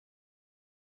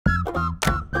Featuring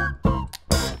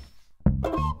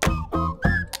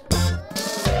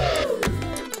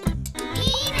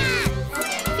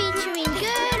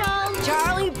good old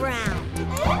Charlie Brown.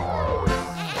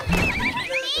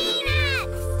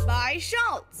 Peanuts! By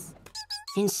Schultz.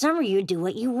 In summer, you do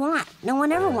what you want. No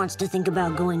one ever wants to think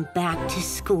about going back to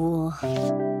school. Summer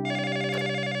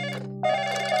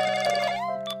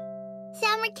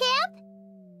camp?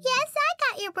 Yes, I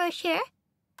got your brochure.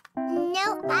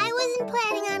 No, I wasn't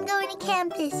planning on going to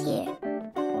camp this year.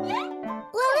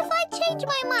 Well, if I change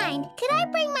my mind, could I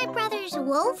bring my brother's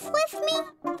wolf with me?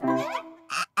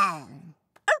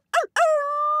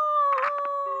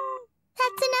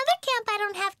 That's another camp I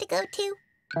don't have to go to.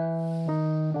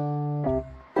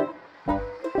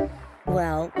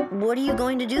 Well, what are you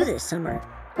going to do this summer?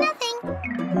 Nothing.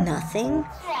 Nothing?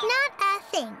 Not a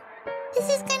thing. This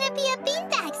is gonna be a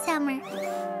beanbag summer.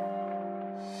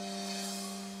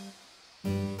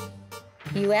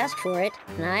 You asked for it,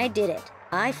 and I did it.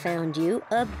 I found you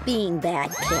a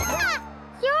beanbag kit.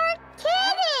 You're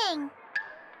kidding!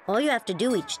 All you have to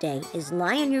do each day is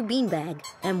lie in your beanbag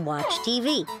and watch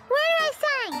TV. Where do I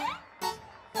sign?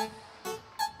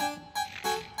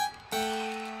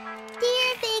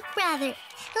 Dear Big Brother,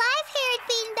 life here at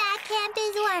Beanbag Camp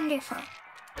is wonderful.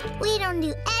 We don't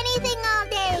do anything all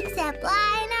day except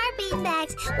lie in our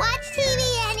beanbags, watch TV,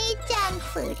 and eat junk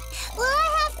food. Will I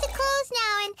have to close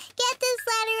now and get this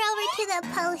letter over to the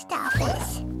post office?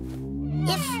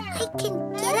 If I can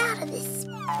get out of this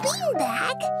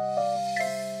beanbag...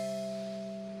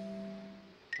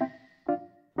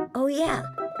 Oh, yeah.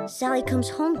 Sally comes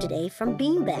home today from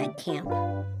beanbag camp.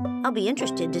 I'll be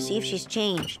interested to see if she's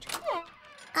changed.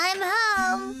 I'm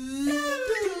home.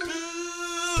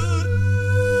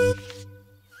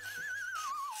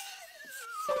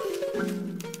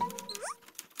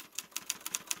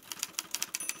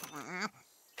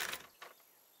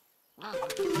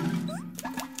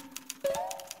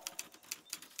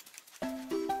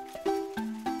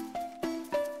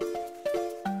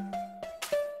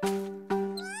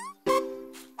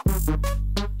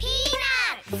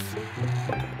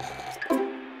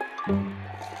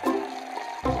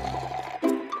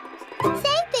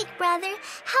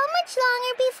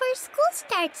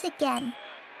 Starts again.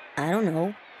 I don't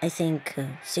know. I think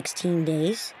 16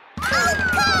 days. Oh,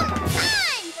 come on!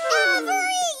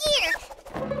 Every year!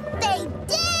 They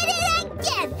did it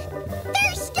again!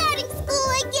 They're starting school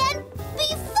again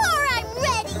before I'm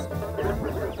ready!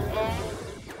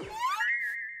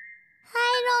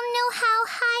 I don't know how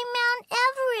high Mount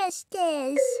Everest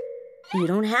is. You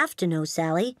don't have to know,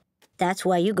 Sally. That's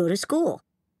why you go to school.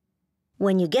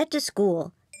 When you get to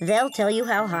school, they'll tell you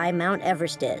how high Mount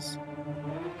Everest is.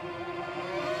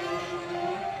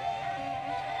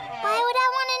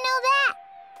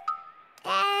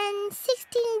 And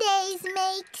 16 days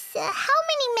makes how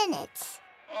many minutes?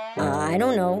 I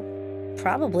don't know.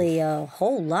 Probably a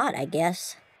whole lot, I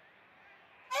guess.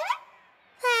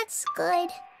 That's good.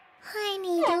 I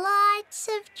need lots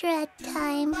of dread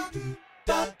time.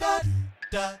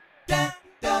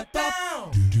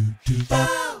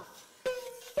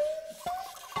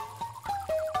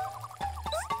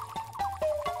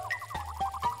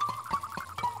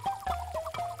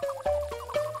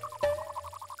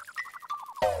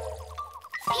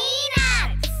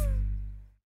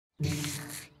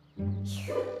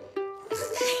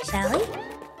 Sally,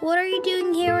 what are you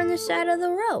doing here on the side of the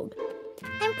road?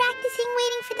 I'm practicing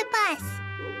waiting for the bus.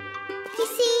 You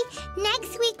see,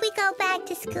 next week we go back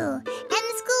to school, and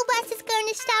the school bus is going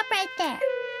to stop right there.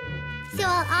 So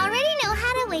I'll already know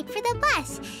how to wait for the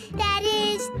bus. That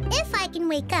is, if I can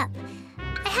wake up.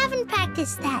 I haven't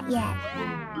practiced that yet.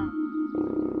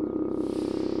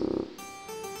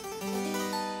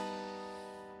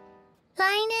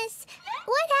 Linus,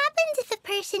 what happens if a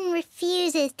person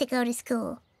refuses to go to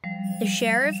school? The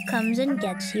sheriff comes and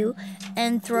gets you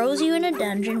and throws you in a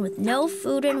dungeon with no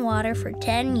food and water for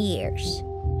 10 years.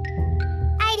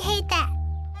 I'd hate that.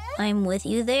 I'm with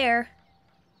you there.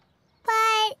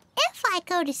 But if I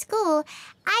go to school,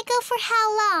 I go for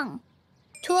how long?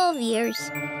 12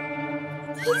 years.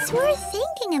 It's worth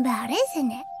thinking about,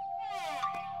 isn't it?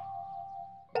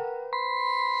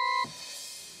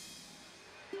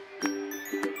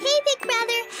 Hey, Big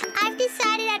Brother, I've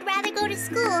decided I'd rather go to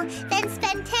school than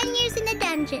spend 10 years in the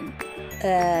dungeon.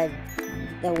 A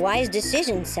wise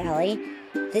decision, Sally.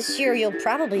 This year you'll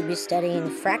probably be studying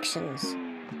fractions.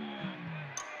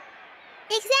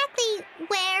 Exactly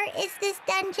where is this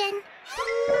dungeon?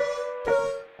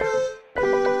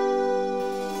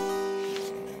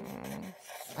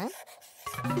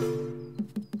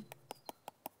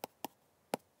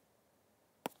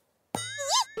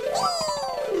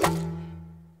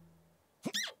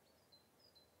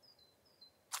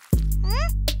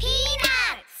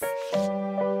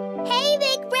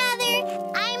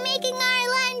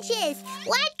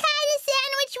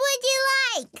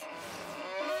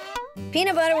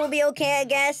 Peanut butter will be okay, I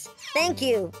guess. Thank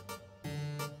you.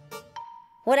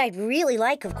 What I'd really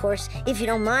like, of course, if you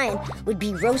don't mind, would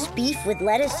be roast beef with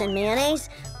lettuce and mayonnaise.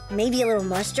 Maybe a little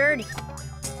mustard.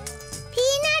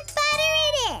 Peanut butter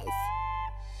it is.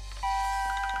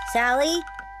 Sally?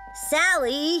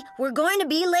 Sally, we're going to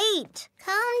be late.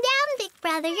 Calm down, Big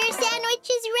Brother. Your sandwich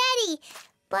is ready.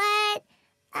 But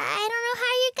I don't know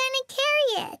how you're going to carry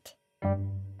it.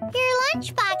 Your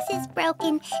lunchbox is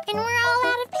broken, and we're all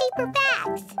out of paper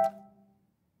bags.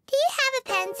 Do you have a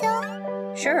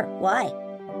pencil? Sure, why?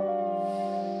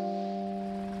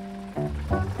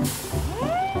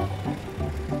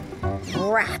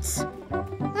 Rats.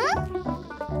 Huh?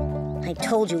 I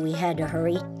told you we had to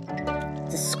hurry.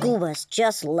 The school bus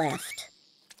just left.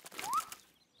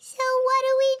 So what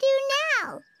do we do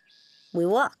now? We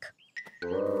walk.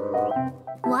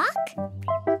 Walk?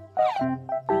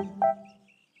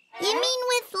 You mean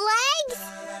with legs?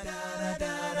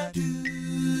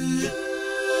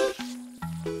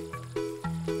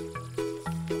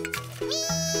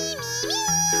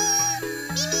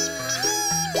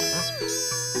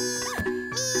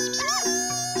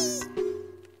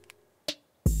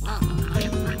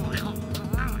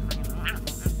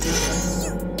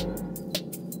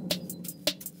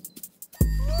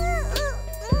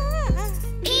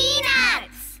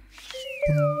 Peanuts!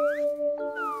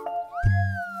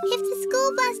 If the school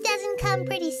bus doesn't come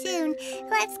pretty soon,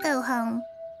 let's go home.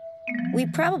 We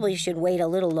probably should wait a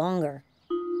little longer.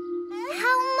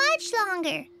 How much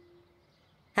longer?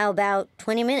 How about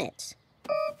 20 minutes?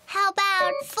 How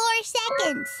about 4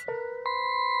 seconds?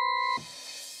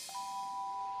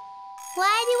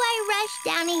 Why do I rush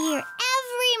down here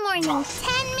every morning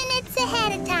 10 minutes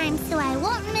ahead of time so I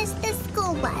won't miss the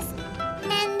school bus?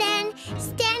 And then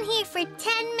stand here for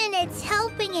 10 minutes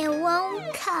hoping it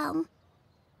won't come.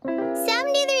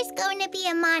 Someday there's going to be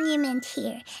a monument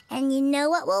here, and you know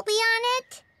what will be on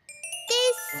it?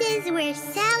 This is where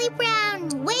Sally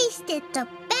Brown wasted the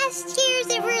best years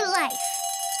of her life.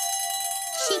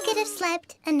 She could have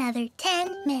slept another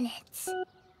 10 minutes.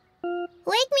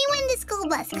 Wake me when the school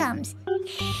bus comes.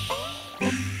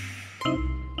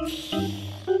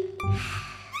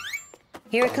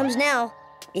 Here it comes now.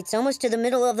 It's almost to the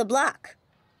middle of the block.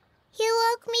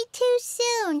 You woke me too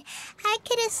soon. I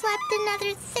could have slept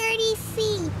another 30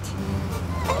 feet.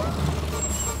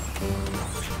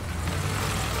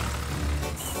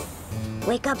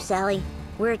 Wake up, Sally.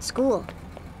 We're at school.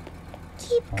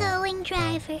 Keep going,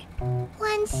 driver.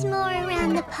 Once more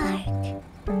around the park.